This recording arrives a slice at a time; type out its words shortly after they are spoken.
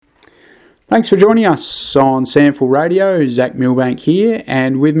Thanks for joining us on SANFL Radio. Zac Milbank here,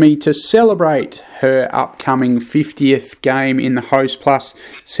 and with me to celebrate her upcoming 50th game in the Host Plus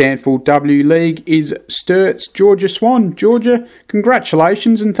SANFLW League is Sturt's Georgia Swan. Georgia,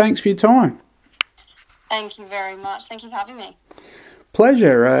 congratulations and thanks for your time. Thank you very much. Thank you for having me.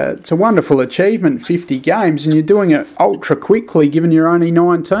 Pleasure. It's a wonderful achievement, 50 games, and you're doing it ultra quickly given you're only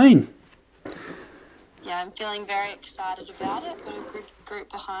 19. Yeah, I'm feeling very excited about it. Got a good group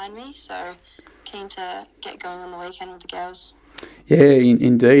behind me, so keen to get going on the weekend with the girls. Yeah,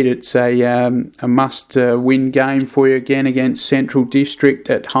 indeed. It's a must-win game for you again against Central District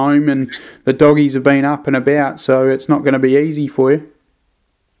at home, and the doggies have been up and about, so it's not going to be easy for you.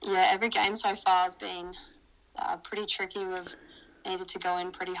 Yeah, every game so far has been pretty tricky. We've needed to go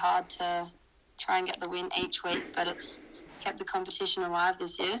in pretty hard to try and get the win each week, but it's kept the competition alive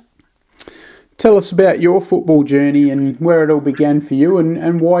this year. Tell us about your football journey and where it all began for you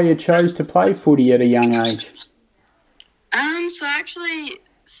and why you chose to play footy at a young age. So I actually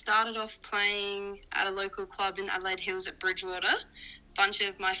started off playing at a local club in Adelaide Hills at Bridgewater. A bunch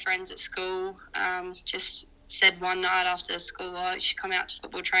of my friends at school just said one night after school, you should come out to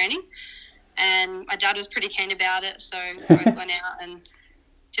football training. And my dad was pretty keen about it, so we both went out and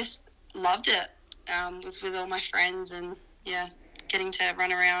just loved it. Was with all my friends and, getting to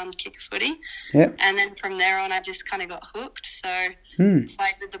run around, kick a footy. Yep. And then from there on, I just kind of got hooked. So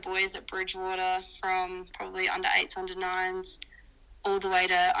played with the boys at Bridgewater from probably under 8s, under 9s, all the way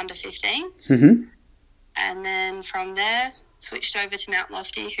to under 15s. Mm-hmm. And then from there, switched over to Mount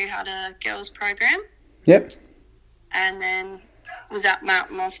Lofty, who had a girls program. Yep. And then was at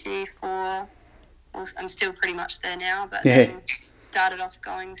Mount Lofty I'm still pretty much there now, but then started off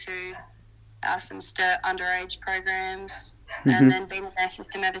going to some Sturt underage programs, and then been in their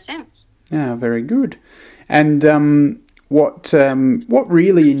system ever since. Ah, very good. And what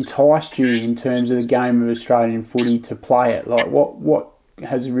really enticed you in terms of the game of Australian footy to play it? Like, what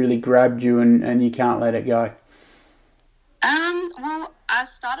has really grabbed you and you can't let it go? Well, I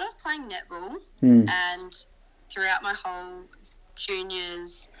started off playing netball, and throughout my whole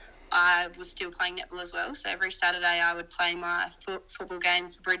juniors, I was still playing netball as well. So every Saturday I would play my football game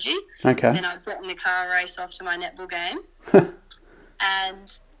for Bridgie. Okay. Then I'd get in the car, race off to my netball game.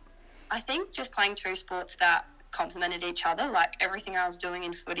 And I think just playing two sports that complemented each other, like everything I was doing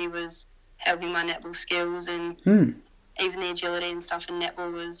in footy was helping my netball skills, and even the agility and stuff in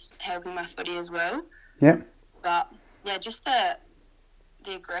netball was helping my footy as well. Yep. But, yeah, just the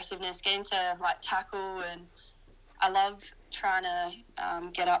aggressiveness, getting to, tackle, and I love trying to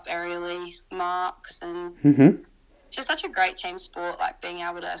get up aerially marks, and it's just such a great team sport, being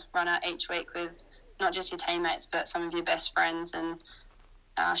able to run out each week with not just your teammates but some of your best friends and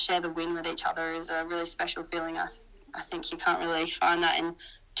share the win with each other is a really special feeling. I think you can't really find that in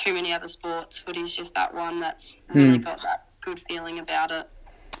too many other sports. Footy's just that one that's really got that good feeling about it.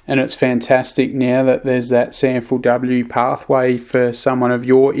 And it's fantastic now that there's that SANFLW pathway for someone of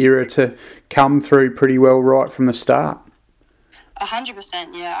your era to come through pretty well right from the start.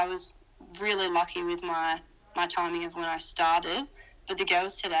 100%, yeah. I was really lucky with my timing of when I started. But the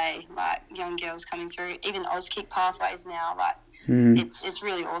girls today, young girls coming through, even Auskick pathways now, it's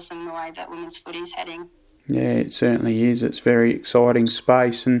really awesome the way that women's footy's heading. Yeah, it certainly is. It's very exciting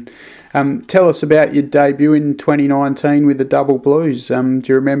space. And tell us about your debut in 2019 with the Double Blues. Do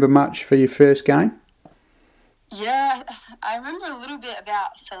you remember much for your first game? Yeah, I remember a little bit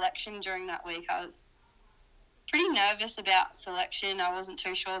about selection during that week. I was pretty nervous about selection. I wasn't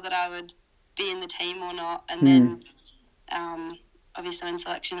too sure that I would be in the team or not. And then obviously when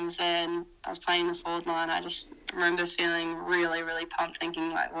selection was there and I was playing the forward line, I just remember feeling really, really pumped,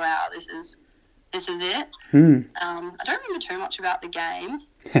 thinking wow, this is it. I don't remember too much about the game,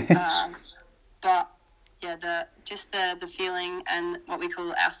 but yeah, the feeling and what we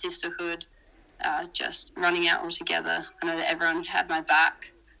call our sisterhood, just running out all together. I know that everyone had my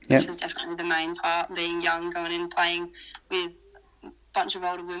back, which was definitely the main part. Being young, going in playing with a bunch of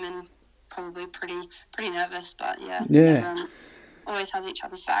older women, probably pretty nervous, but everyone always has each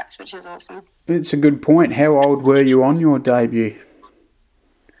other's backs, which is awesome. It's a good point. How old were you on your debut?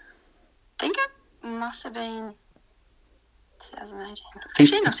 I think it must have been 2018.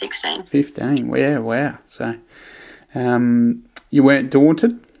 15 or 16. 15, yeah, wow. So you weren't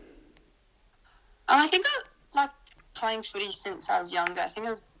daunted? I think I playing footy since I was younger. I think I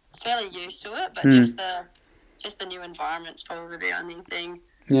was fairly used to it, but just the new environment's probably the only thing.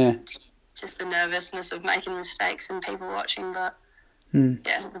 Yeah. Just the nervousness of making mistakes and people watching, but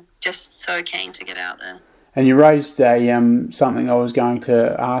just so keen to get out there. And you raised something I was going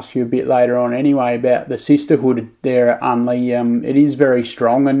to ask you a bit later on anyway about the sisterhood there at Unley. It is very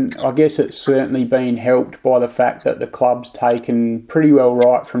strong, and I guess it's certainly been helped by the fact that the club's taken pretty well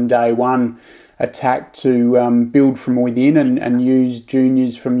right from day one attack to build from within and use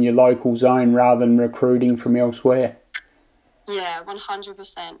juniors from your local zone rather than recruiting from elsewhere. Yeah,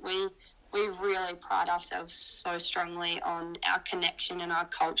 100%. We really pride ourselves so strongly on our connection and our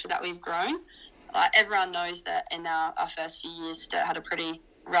culture that we've grown. Like, everyone knows that in our first few years, Sturt had a pretty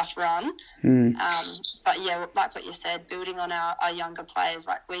rough run. But yeah, like what you said, building on our younger players,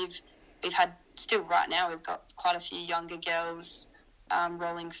 like we've had, still right now, we've got quite a few younger girls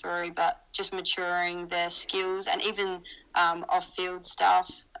rolling through, but just maturing their skills and even off-field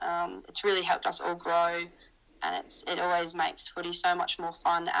stuff. It's really helped us all grow, and it always makes footy so much more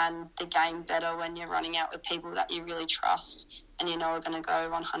fun and the game better when you're running out with people that you really trust and you know are going to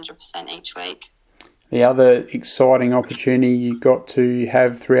go 100% each week. The other exciting opportunity you got to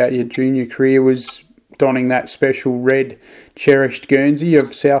have throughout your junior career was donning that special red cherished Guernsey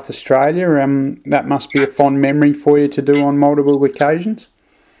of South Australia. That must be a fond memory for you to do on multiple occasions.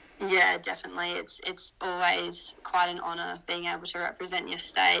 Yeah, definitely. It's always quite an honour being able to represent your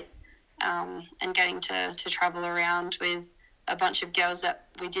state and getting to travel around with a bunch of girls that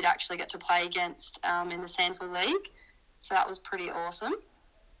we did actually get to play against in the SANFLW League. So that was pretty awesome.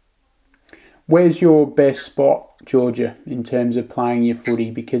 Where's your best spot, Georgia, in terms of playing your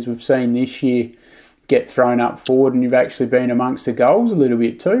footy? Because we've seen this year get thrown up forward and you've actually been amongst the goals a little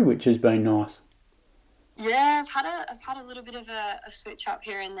bit too, which has been nice. Yeah, I've had a little bit of a switch up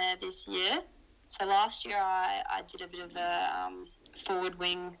here and there this year. So last year I did a bit of a forward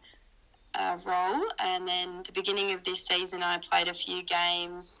wing role, and then the beginning of this season I played a few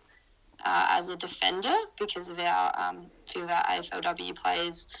games as a defender because of our few of our AFLW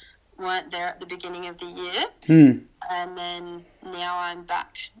players weren't there at the beginning of the year. And then now I'm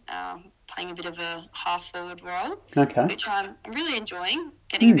back playing a bit of a half-forward role, which I'm really enjoying,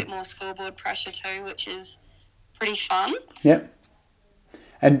 getting a bit more scoreboard pressure too, which is pretty fun. Yep.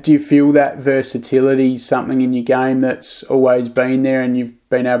 And do you feel that versatility is something in your game that's always been there and you've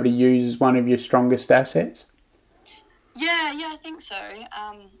been able to use as one of your strongest assets? Yeah, I think so.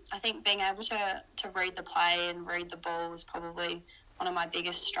 I think being able to read the play and read the ball is probably one of my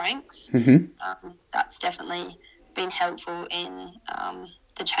biggest strengths. That's definitely been helpful in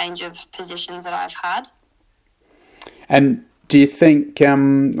the change of positions that I've had. And do you think,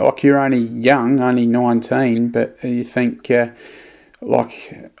 like you're only young, only 19, but you think, I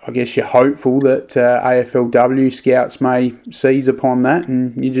guess you're hopeful that AFLW scouts may seize upon that,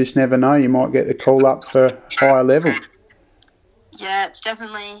 and you just never know, you might get the call up for higher level? Yeah, it's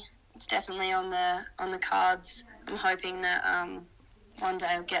definitely on the cards. I'm hoping that one day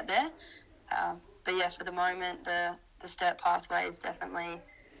I'll get there. But yeah, for the moment, the Sturt pathway is definitely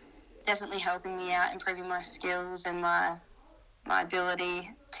helping me out, improving my skills and my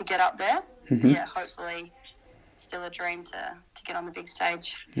ability to get up there. Yeah, hopefully, still a dream to get on the big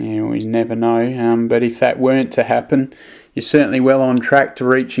stage. Yeah, we never know. But if that weren't to happen, you're certainly well on track to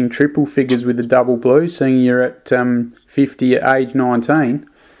reaching triple figures with the Double Blue, seeing you're at 50 at age 19.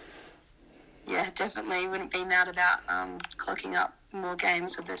 Yeah, definitely. Wouldn't be mad about clocking up more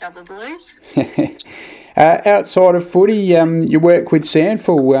games with the Double Blues. Outside of footy, you work with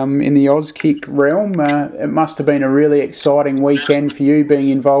SANFL in the Auskick realm. It must have been a really exciting weekend for you being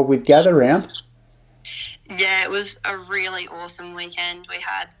involved with Gather Round. Yeah, it was a really awesome weekend. We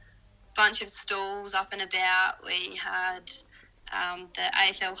had a bunch of stalls up and about. We had the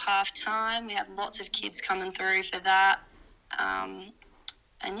AFL half-time. We had lots of kids coming through for that.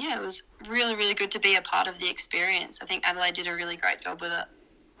 And yeah, it was really, really good to be a part of the experience. I think Adelaide did a really great job with it.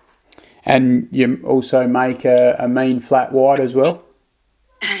 And you also make a mean flat white as well?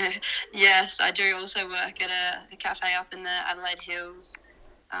 Yes, I do also work at a cafe up in the Adelaide Hills.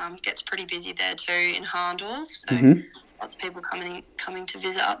 Gets pretty busy there too in Harndorf, so lots of people coming to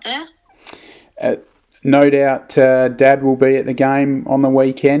visit up there. No doubt Dad will be at the game on the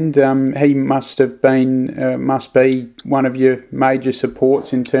weekend. He must be one of your major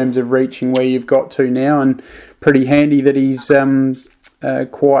supports in terms of reaching where you've got to now, and pretty handy that he's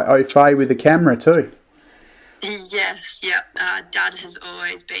quite au fait with the camera too. Yes, yeah. Dad has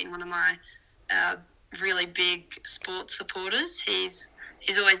always been one of my really big sports supporters.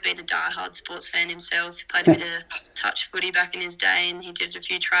 He's always been a diehard sports fan himself. He played a bit of touch footy back in his day, and he did a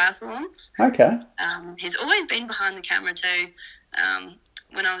few triathlons. Okay. He's always been behind the camera too.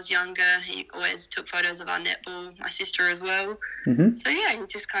 When I was younger, he always took photos of our netball, my sister as well. So yeah, he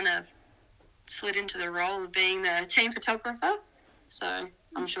just kind of slid into the role of being the team photographer. so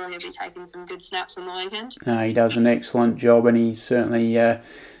I'm sure he'll be taking some good snaps on the weekend. He does an excellent job, and he's certainly a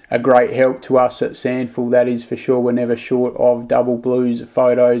great help to us at SANFL, that is for sure. We're never short of double blues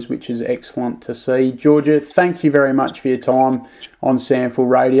photos, which is excellent to see. Georgia, thank you very much for your time on SANFL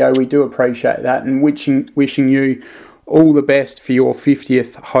Radio. We do appreciate that, and wishing you all the best for your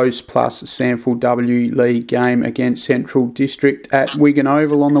 50th Host Plus SANFLW League game against Central District at Wigan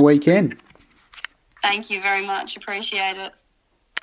Oval on the weekend. Thank you very much. Appreciate it.